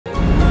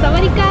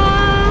Sawadika!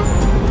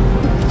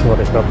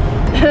 Sawadika.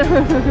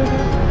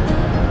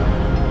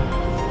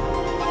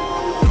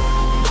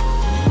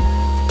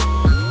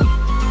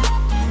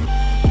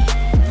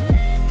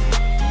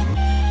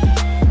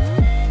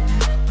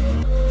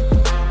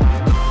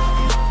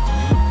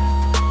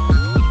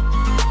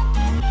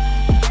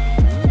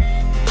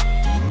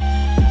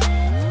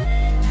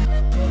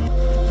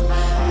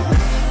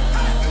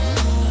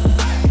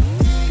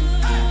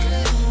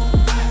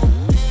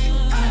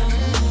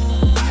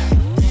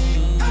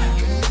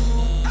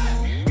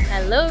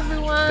 Hello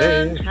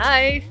everyone! Hey.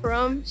 Hi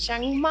from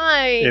Chiang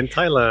Mai! In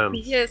Thailand.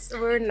 Yes,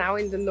 we're now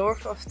in the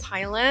north of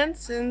Thailand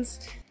since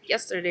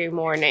yesterday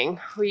morning.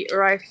 We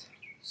arrived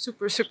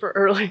super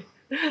early.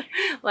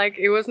 Like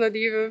it was not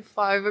even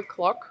 5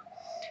 o'clock,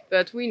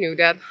 but we knew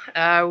that.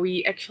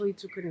 We actually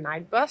took a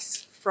night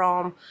bus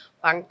from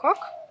Bangkok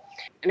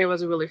and it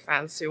was a really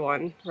fancy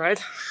one, right?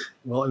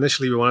 Well,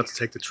 initially we wanted to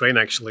take the train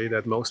actually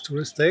that most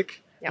tourists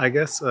take, Yeah. I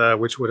guess,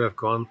 which would have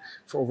gone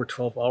for over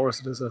 12 hours.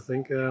 It is, I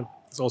think.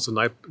 It's also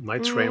a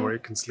night train where you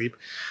can sleep,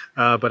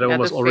 but it Yeah,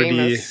 was the already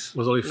famous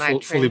fully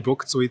train.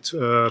 booked. So we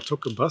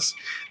took a bus,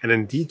 and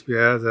indeed we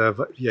had a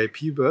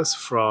VIP bus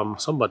from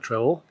Samba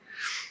Travel,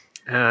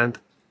 and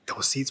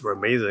those seats were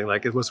amazing.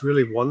 Like it was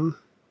really one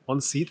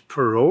seat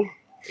per row.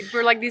 It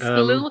were like these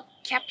little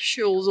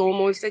capsules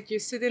almost that you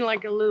sit in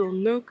like a little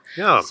nook.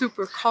 Yeah,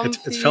 Super comfy.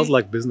 it felt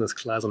like business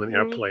class on an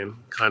airplane,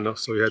 kind of.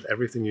 So you had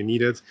everything you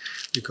needed.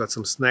 You got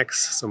some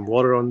snacks, some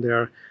water on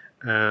there.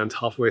 And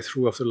halfway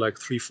through, after like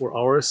 3-4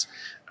 hours,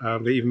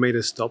 they even made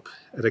a stop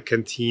at a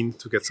canteen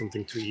to get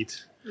something to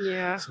eat.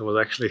 Yeah. So it was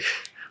actually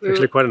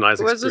quite a nice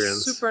experience. It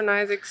was a super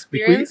nice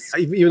experience.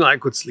 Even I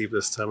could sleep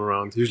this time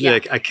around. Usually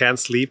I can't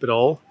sleep at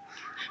all.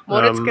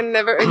 Moritz can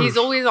never. He's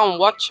always on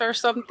watch or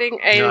something,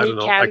 and Yeah, I he don't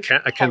know.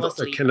 can't.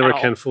 I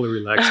never fully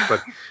relax,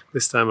 but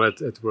this time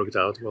it worked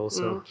out well.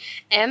 So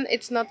And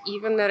it's not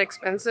even that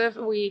expensive.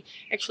 We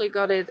actually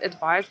got it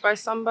advised by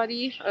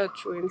somebody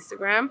through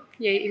Instagram.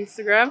 Yay,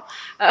 Instagram!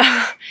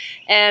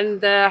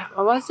 And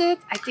what was it?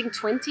 I think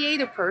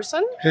 28 a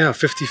person. yeah,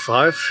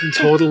 55 in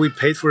total. We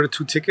paid for the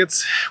 2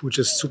 tickets, which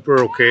is super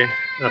okay.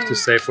 I have to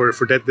say for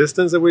that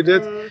distance that we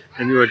did,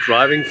 and we were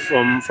driving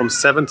from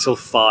 7 till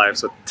 5,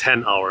 so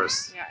 10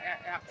 hours. Yeah.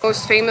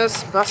 Most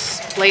famous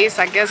bus place,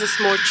 I guess, is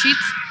Muay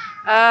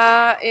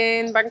Thai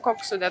in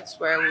Bangkok, so that's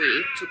where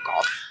we took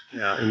off.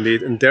 Yeah,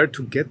 indeed. And there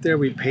to get there,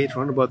 we paid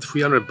around about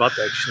 300 baht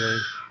actually.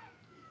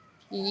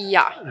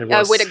 Yeah, It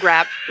was- with a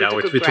Grab.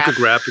 We took a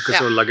Grab because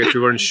Yeah. our luggage,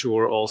 we weren't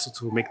sure also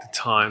to make the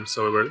time, so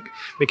we were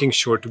making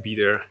sure to be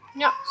there.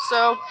 Yeah,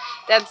 so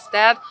that's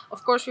that.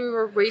 Of course, we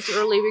were way too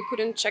early. We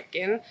couldn't check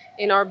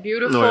in our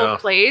beautiful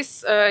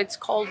place. It's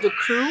called The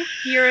Crew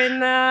here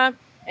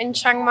in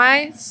Chiang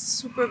Mai.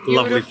 Super beautiful.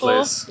 Lovely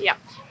place. Yeah,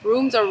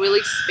 rooms are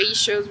really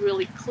spacious,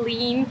 really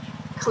clean,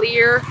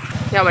 clear.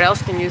 Yeah, what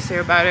else can you say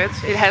about it?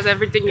 It has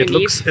everything you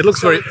need. It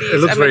looks very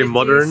Facilities,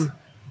 modern. amenities.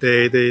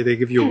 They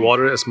give you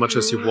water as much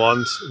as you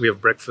want. We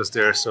have breakfast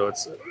there, so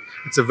it's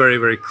a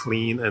very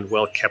clean and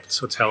well kept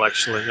hotel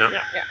actually. Yeah.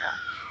 Yeah.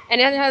 And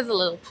it has a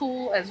little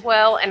pool as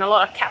well, and a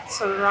lot of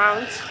cats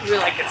around. We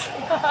like it.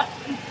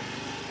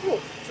 Ooh,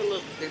 it's a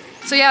little busy.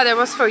 So yeah, that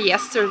was for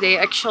yesterday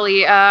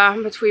actually,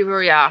 but we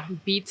were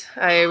beat.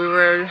 We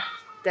were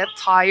that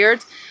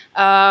tired,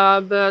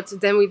 but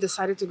then we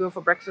decided to go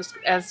for breakfast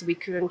as we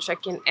couldn't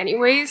check in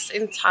anyways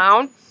in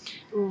town.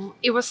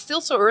 It was still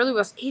so early. It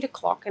was 8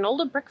 o'clock, and all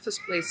the breakfast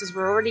places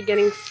were already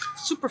getting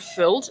super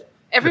filled.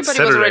 Everybody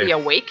was already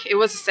awake. It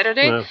was a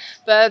Saturday, Yeah.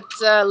 but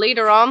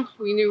later on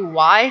we knew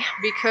why,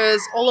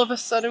 because all of a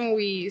sudden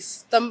we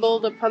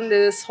stumbled upon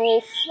this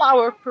whole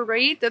flower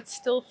parade that's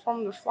still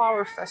from the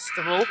flower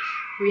festival.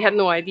 We had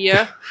no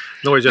idea.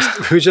 No, we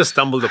just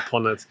stumbled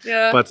upon it.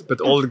 Yeah. But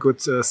all the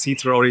good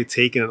seats were already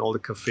taken in all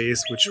the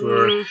cafes which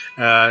were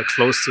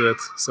close to it,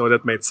 so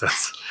that made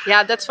sense.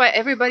 Yeah, that's why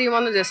everybody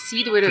wanted a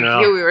seat with a Yeah.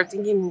 view. We were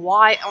thinking,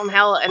 why on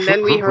hell? And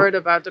then we heard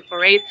about the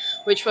parade,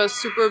 which was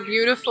super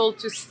beautiful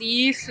to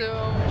see. So.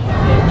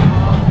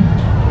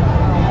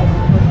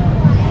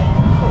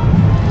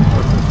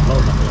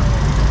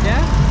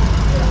 Yeah.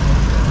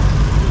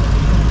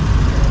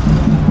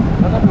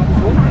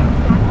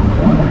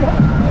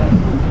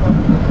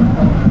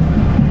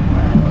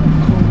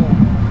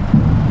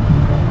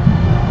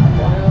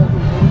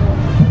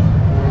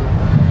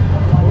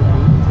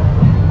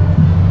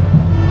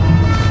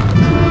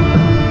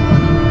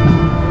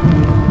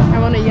 I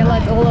want to yell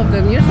at all of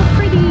them. You're so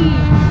pretty.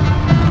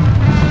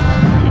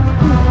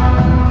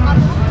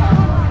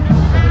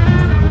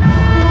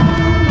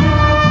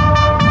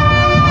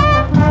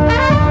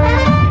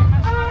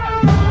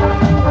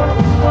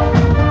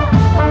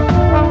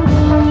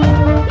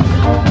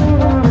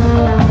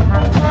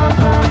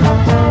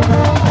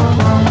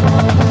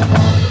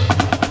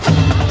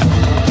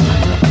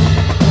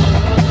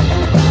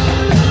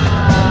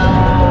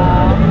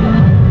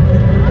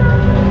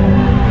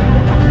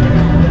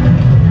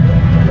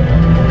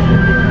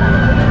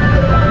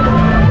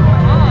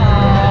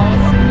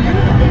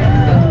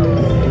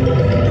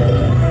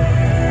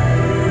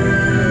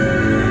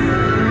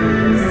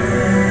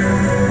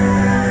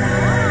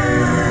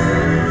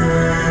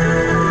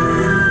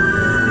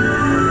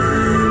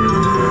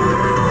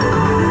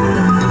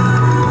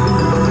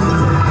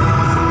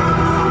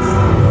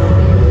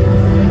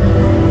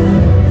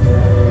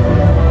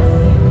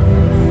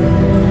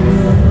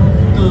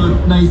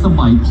 ส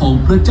มัยของ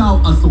พระเจ้า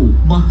อโศก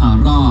มหา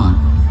ราช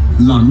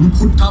หลัง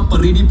พุทธป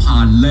รินิพพา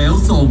นแล้ว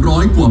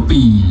200 กว่า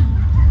ปี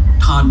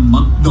ท่าน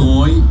มักน้อ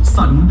ย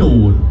สันโด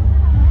ษ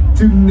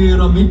จึงเน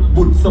รมิต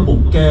บุตรสบ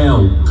กแก้ว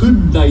ขึ้น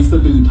ในสะ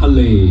ดือทะเ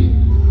ล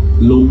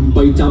ลงไป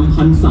จำพ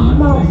รรษา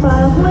หมอกฟ้า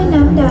ห้วย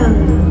น้ำดัง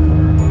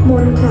ม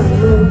นต์ขลัง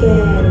เมืองแก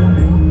น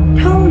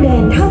ท่องแด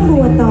นท่องบั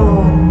วตอ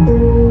ง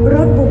ร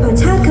ถบุพ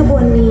ชาติขบว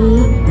นนี้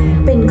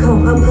เป็นของ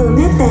อำเภอแ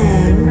ม่แต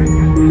ง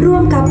ร่ว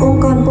มกับอง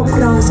ค์กรปกค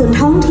รองส่วน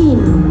ท้องถิ่น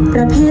ป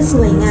ระเภทส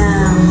วยงา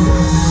ม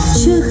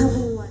ชื่อขบ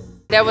วน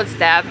That was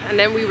that, and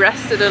then we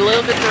rested a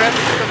little bit the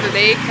rest of the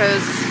day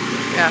because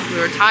we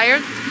were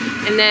tired.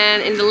 And then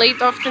in the late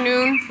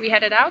afternoon we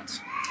headed out.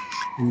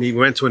 And we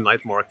went to a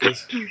night market,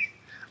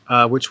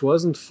 which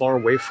wasn't far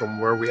away from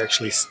where we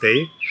actually stay.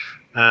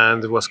 And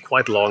it was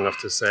quite long, I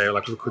have to say.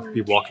 Like we could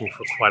be walking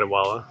for quite a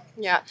while.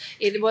 Yeah,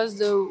 it was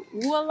the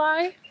Wua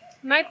Lai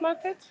night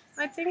market,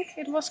 I think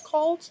it was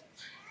called.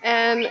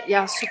 And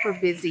yeah, super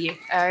busy.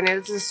 And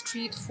it's a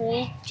street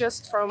full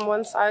just from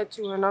one side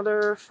to another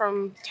from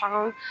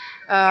town.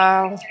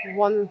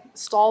 One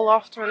stall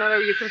after another.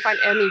 You can find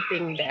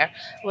anything there.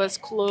 It was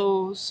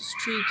clothes,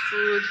 street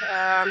food.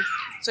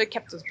 So it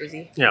kept us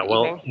busy. Yeah,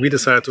 well, we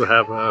decided to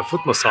have a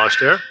foot massage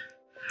there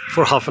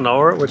for half an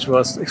hour, which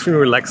was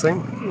extremely relaxing.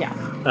 Yeah.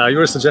 You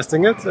were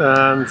suggesting it,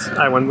 and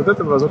I went with it.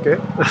 It was okay.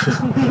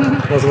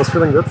 It was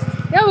feeling good.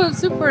 Yeah, it was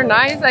super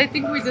nice. I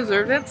think we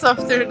deserved it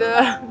after the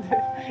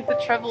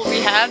travel we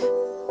had.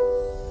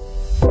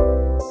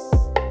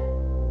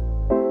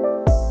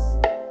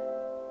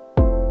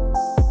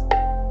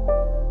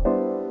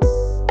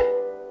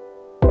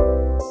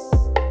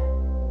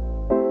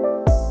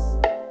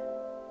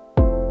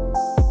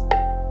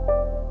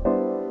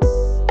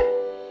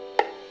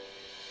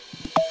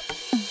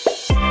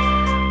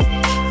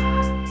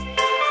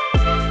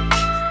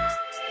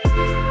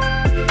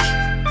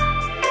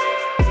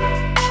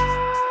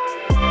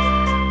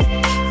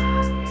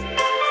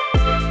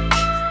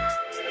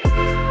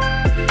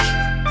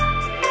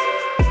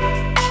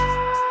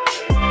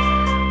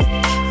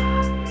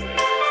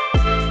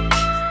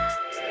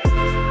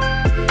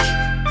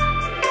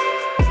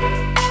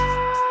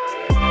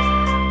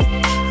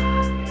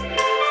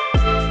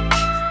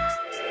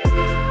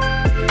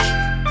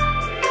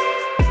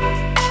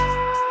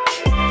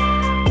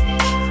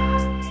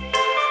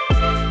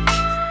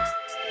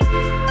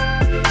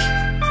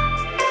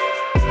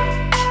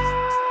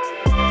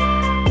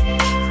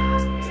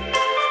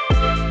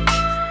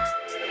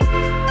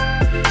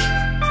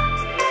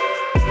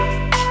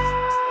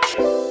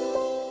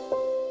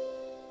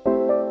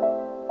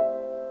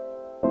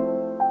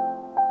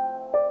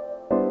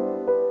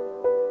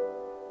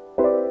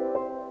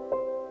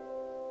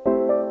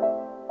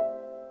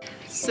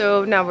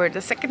 So now we're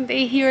the second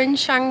day here in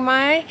Chiang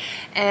Mai,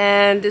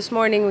 and this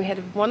morning we had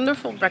a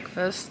wonderful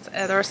breakfast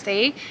at our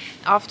stay,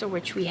 after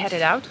which we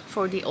headed out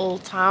for the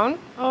old town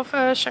of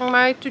Chiang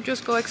Mai to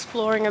just go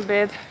exploring a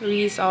bit.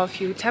 We saw a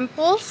few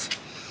temples.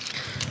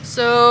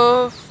 So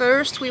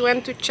first we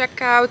went to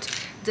check out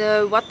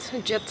the Wat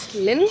Jet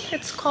Lin,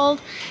 it's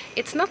called.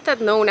 It's not that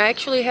known. I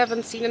actually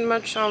haven't seen it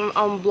much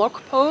on blog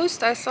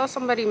posts. I saw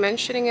somebody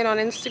mentioning it on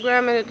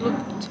Instagram and it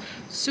looked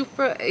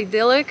super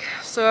idyllic,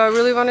 so I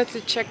really wanted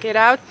to check it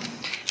out.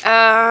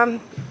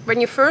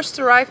 When you first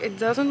arrive, it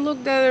doesn't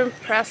look that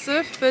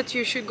impressive, but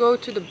you should go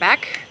to the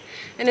back,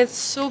 and it's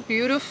so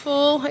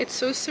beautiful. It's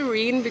so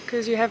serene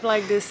because you have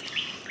like this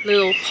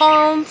little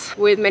pond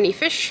with many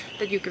fish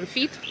that you can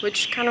feed.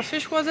 Which kind of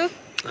fish was it?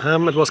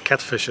 It was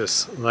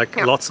catfishes, like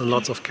lots and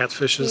lots of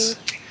catfishes.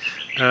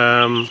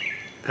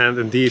 And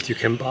indeed, you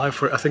can buy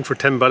for, I think for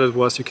 10 baht it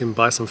was, you can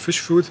buy some fish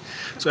food.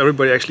 So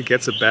everybody actually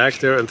gets a bag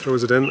there and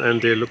throws it in,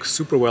 and they look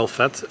super well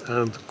fed,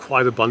 and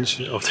quite a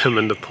bunch of them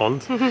in the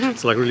pond.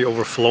 It's like really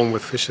overflowing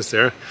with fishes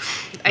there.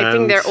 I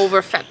think they're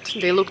overfed.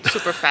 They looked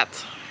super fat.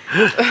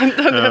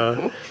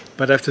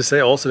 But I have to say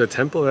also the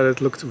temple, that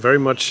it looked very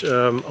much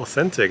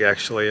authentic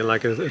actually.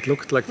 Like it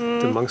looked like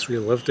the monks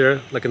really lived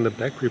there, like in the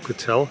back you could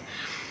tell.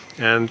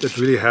 And it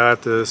really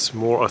had this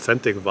more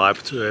authentic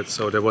vibe to it.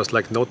 So there was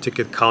like no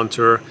ticket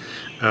counter.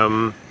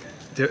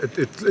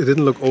 It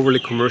didn't look overly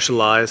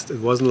commercialized. It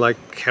wasn't like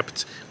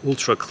kept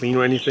ultra clean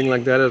or anything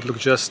like that. It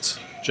looked just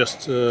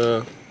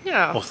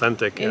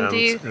authentic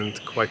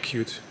and quite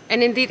cute.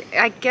 And indeed,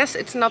 I guess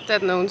it's not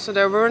that known, so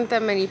there weren't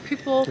that many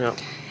people. Yeah.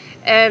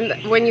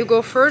 And when you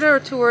go further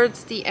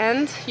towards the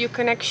end, you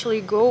can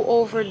actually go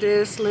over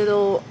this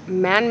little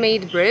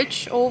man-made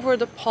bridge over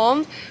the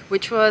pond,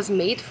 which was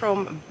made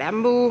from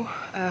bamboo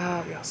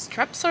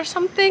straps or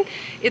something.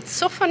 It's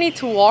so funny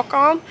to walk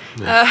on.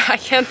 I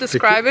can't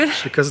describe it.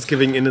 Because it's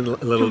giving in a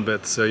little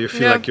bit, so you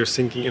feel like you're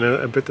sinking in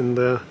a bit in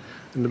the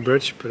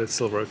bridge, but it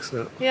still works.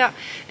 Yeah,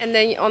 and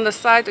then on the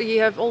side you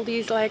have all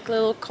these like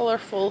little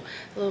colorful,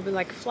 a little bit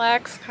like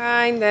flags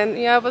kind, and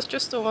yeah, it was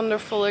just a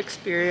wonderful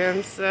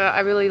experience.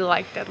 I really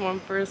liked that one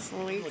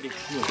personally.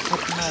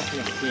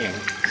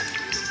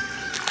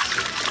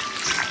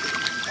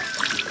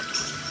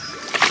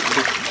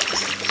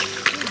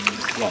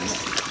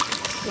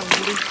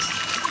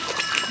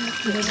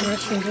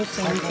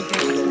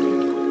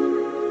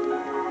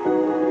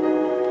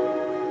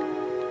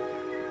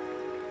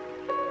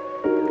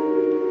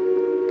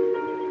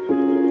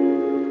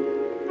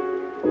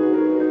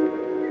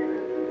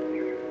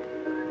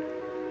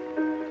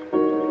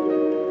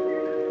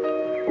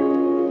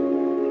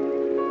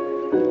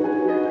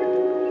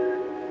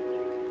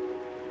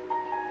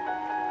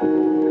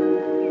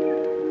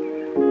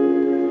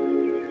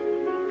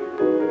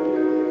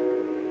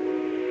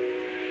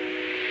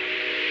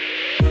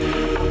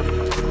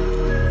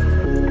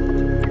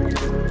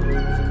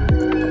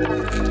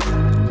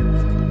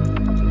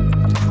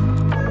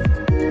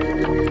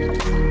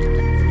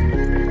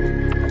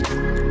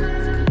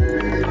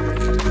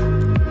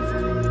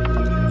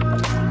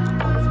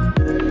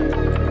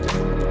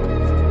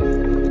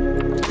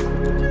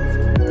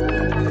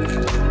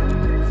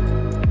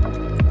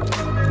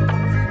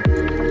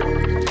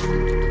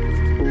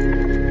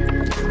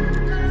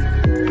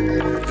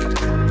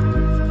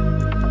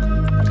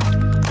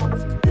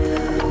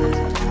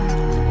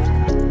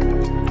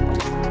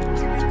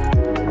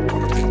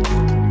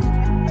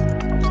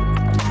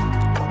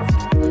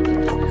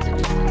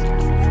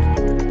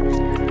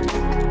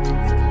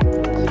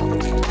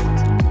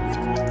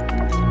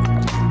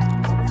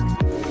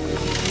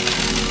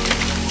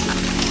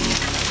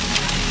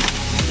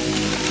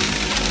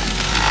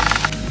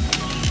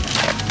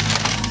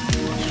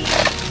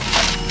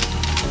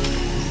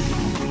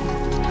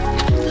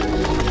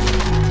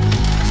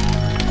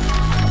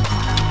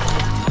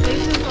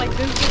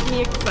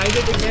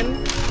 Excited again.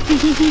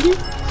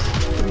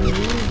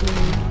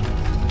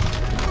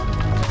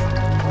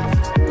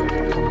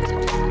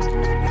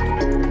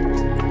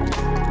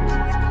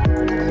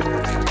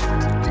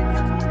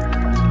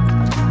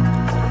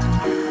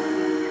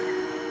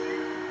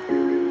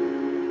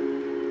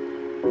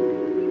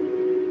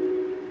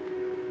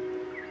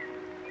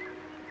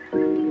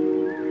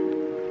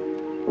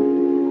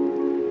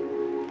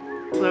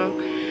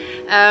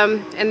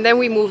 And then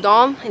we moved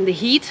on in the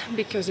heat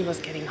because it was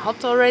getting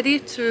hot already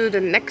to the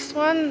next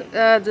one,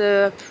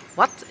 the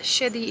Wat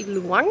Shedi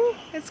Luang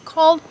it's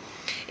called.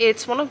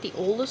 It's one of the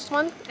oldest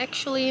ones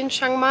actually in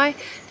Chiang Mai,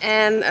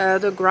 and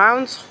the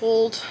grounds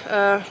hold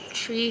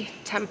 3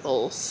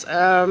 temples,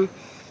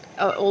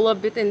 all a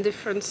bit in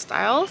different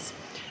styles.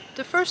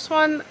 The first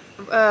one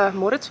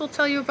Moritz will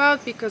tell you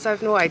about because I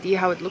have no idea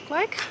how it looked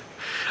like.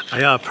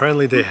 Yeah,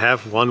 apparently they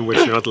have one which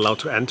you're not allowed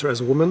to enter as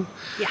a woman.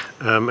 Yeah.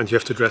 And you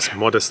have to dress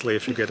modestly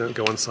if you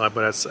go inside,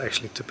 but that's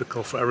actually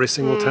typical for every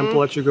single temple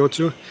that you go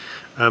to.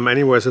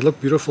 Anyways, it looked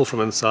beautiful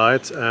from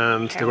inside,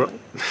 and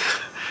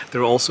there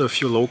were also a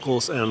few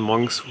locals and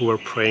monks who were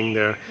praying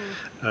there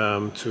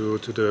to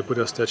the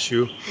Buddha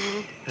statue.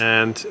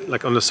 And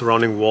like on the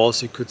surrounding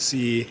walls you could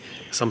see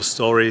some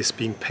stories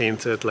being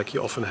painted like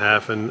you often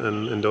have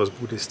in those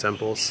Buddhist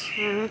temples.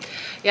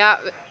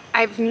 Yeah,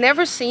 I've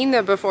never seen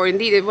that before.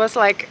 Indeed, it was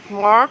like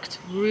marked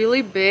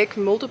really big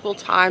multiple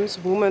times,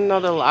 women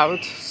not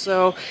allowed.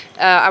 So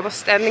I was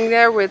standing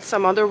there with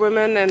some other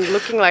women and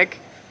looking like,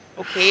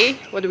 okay,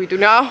 what do we do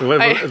now?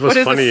 It was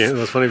funny. It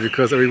was funny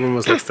because everyone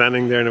was like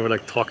standing there and they were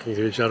like talking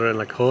to each other and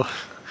like, oh,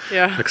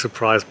 yeah, like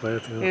surprised by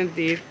it. Yeah.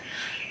 Indeed.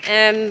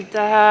 And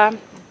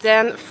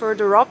then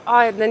further up,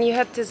 then you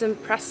had this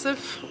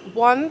impressive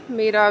one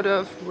made out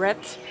of red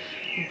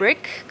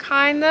brick,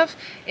 kind of.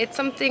 It's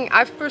something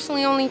I've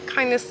personally only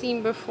kind of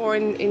seen before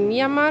in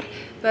Myanmar,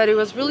 but it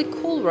was really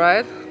cool,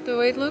 right? The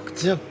way it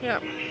looked. Yeah. Yeah.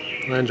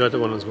 I enjoyed that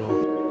one as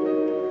well.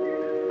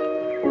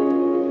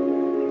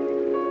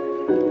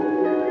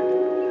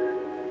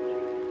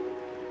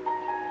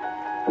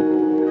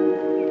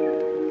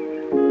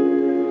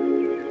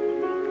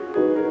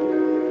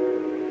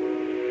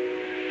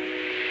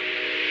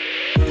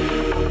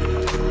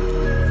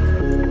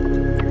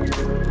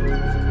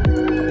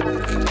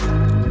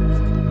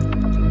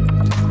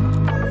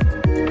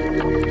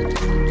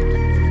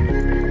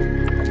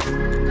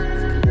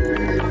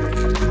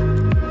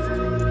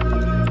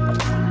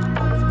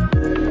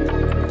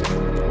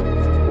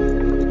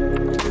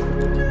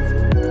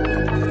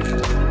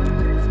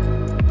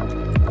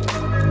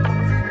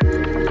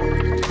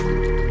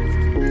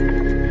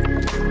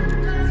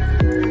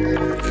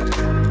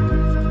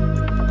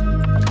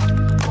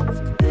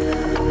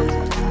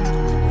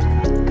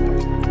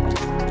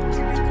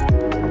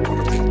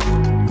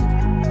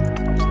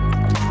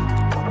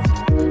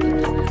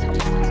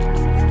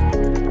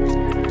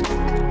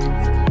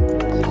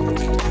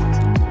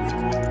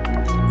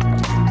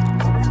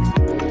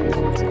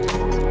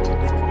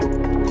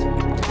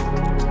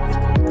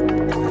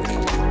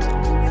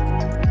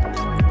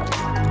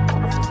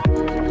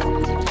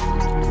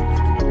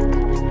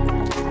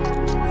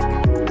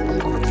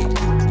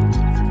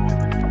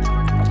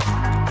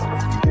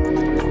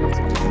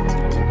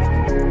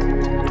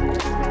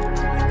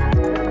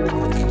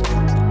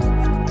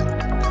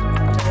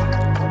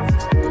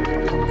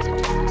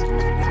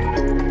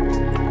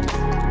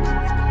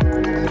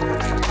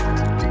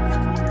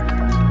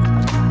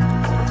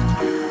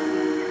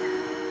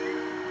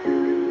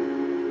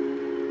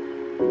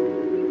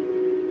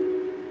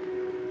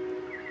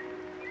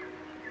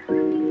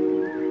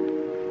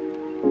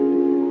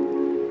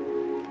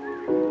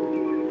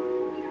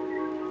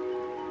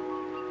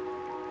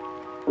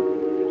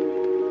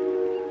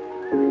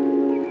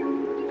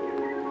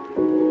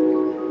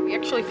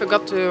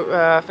 forgot to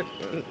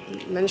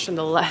mention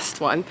the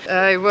last one.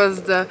 It was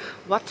the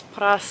Wat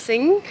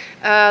Prasing,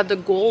 the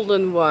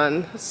golden one.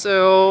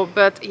 So,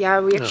 but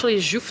yeah, we actually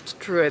zoofed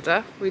through it.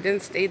 We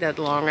didn't stay that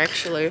long,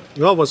 actually.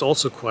 Yeah, it was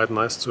also quite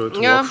nice to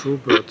walk through,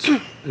 but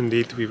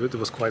indeed, it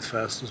was quite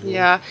fast as well.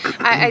 Yeah,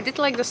 I did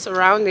like the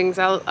surroundings.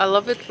 I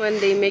love it when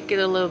they make it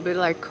a little bit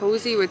like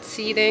cozy with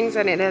seatings,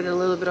 and it had a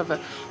little bit of a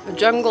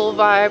jungle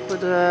vibe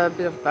with a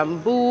bit of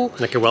bamboo.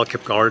 Like a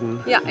well-kept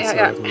garden. Yeah,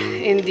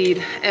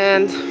 indeed.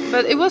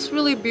 But it was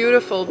really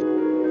beautiful.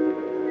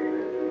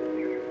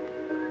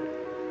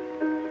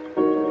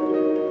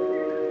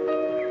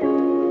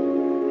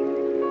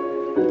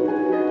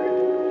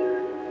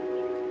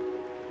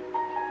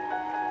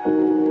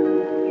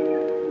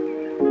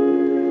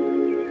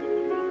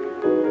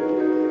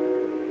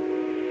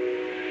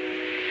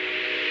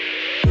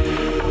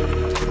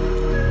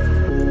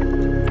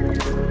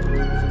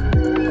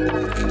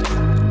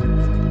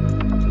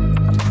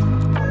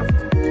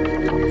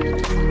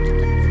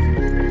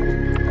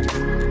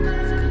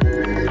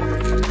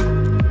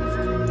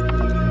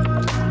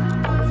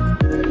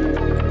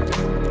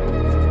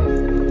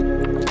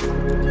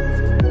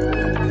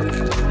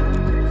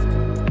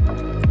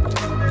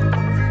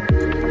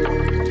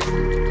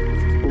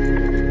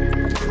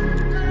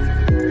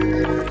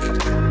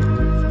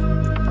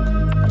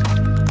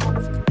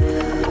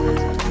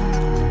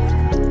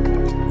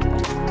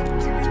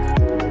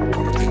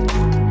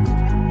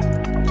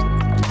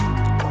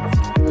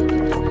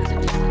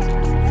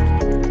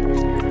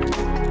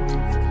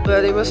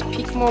 But it was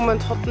peak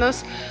moment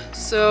hotness,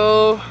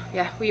 so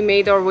yeah, we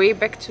made our way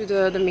back to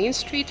the main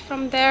street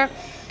from there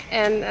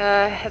and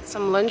had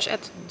some lunch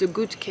at the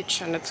Good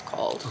Kitchen, it's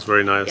called. It was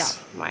very nice.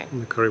 Yeah, mine.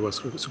 And the curry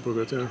was super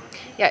good there.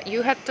 Yeah,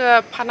 you had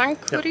the Panang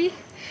curry,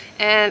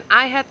 and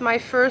I had my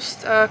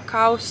first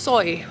cow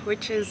soy,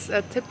 which is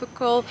a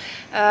typical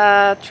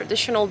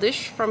traditional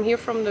dish from here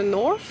from the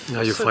north.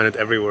 Yeah, you find it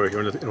everywhere.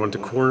 Here around the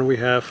corner we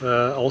have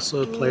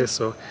also a place,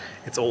 so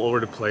it's all over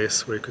the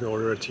place where you can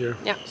order it here.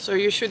 Yeah, so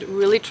you should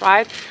really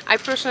try it. I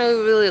personally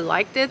really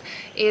liked it.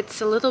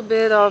 It's a little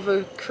bit of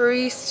a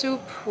curry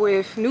soup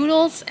with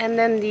noodles and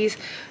then these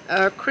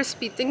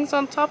crispy things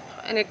on top,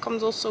 and it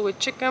comes also with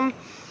chicken.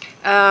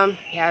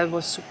 Yeah, it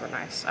was super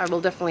nice. I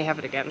will definitely have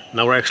it again.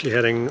 Now we're actually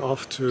heading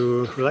off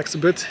to relax a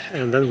bit,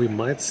 and then we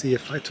might see a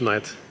fight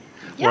tonight.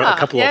 Yeah, or a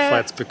couple of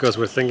fights, because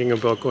we're thinking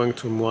about going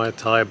to a Muay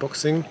Thai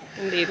boxing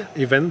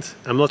event.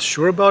 I'm not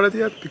sure about it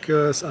yet,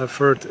 because I've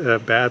heard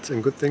bad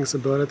and good things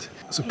about it.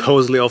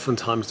 Supposedly,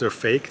 oftentimes they're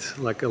faked,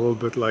 like a little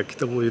bit like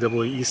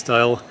WWE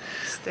style.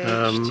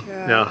 Staged,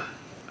 yeah.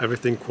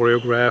 Everything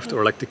choreographed,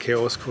 or like the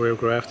chaos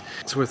choreographed.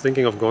 So we're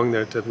thinking of going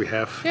there, that we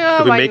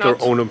make our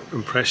own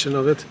impression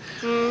of it,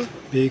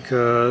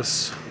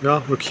 because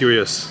we're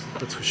curious,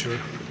 that's for sure.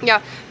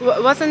 Yeah,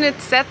 wasn't it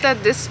said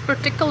that this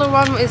particular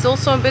one is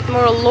also a bit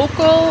more a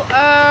local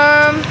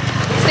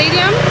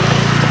stadium?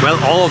 Well,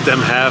 all of them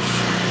have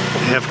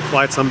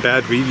quite some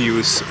bad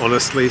reviews,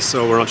 honestly,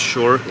 so we're not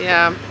sure.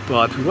 Yeah.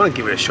 But we want to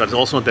give it a shot. It's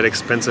also not that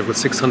expensive, with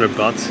 600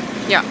 baht.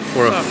 Yeah.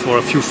 For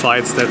a few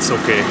fights, that's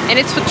okay. And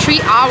it's for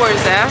 3 hours,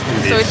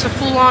 so it's a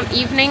full-on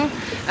evening.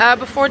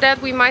 Before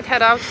that, we might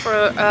head out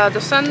for the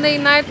Sunday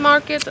night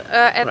market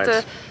at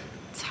the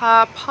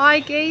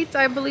Pai Gate,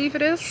 I believe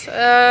it is.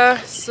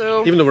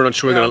 So even though we're not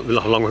sure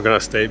how long we're gonna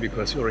stay,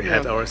 because we already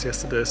had ours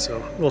yesterday,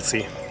 so we'll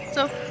see.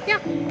 So yeah,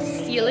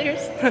 see you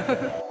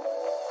later.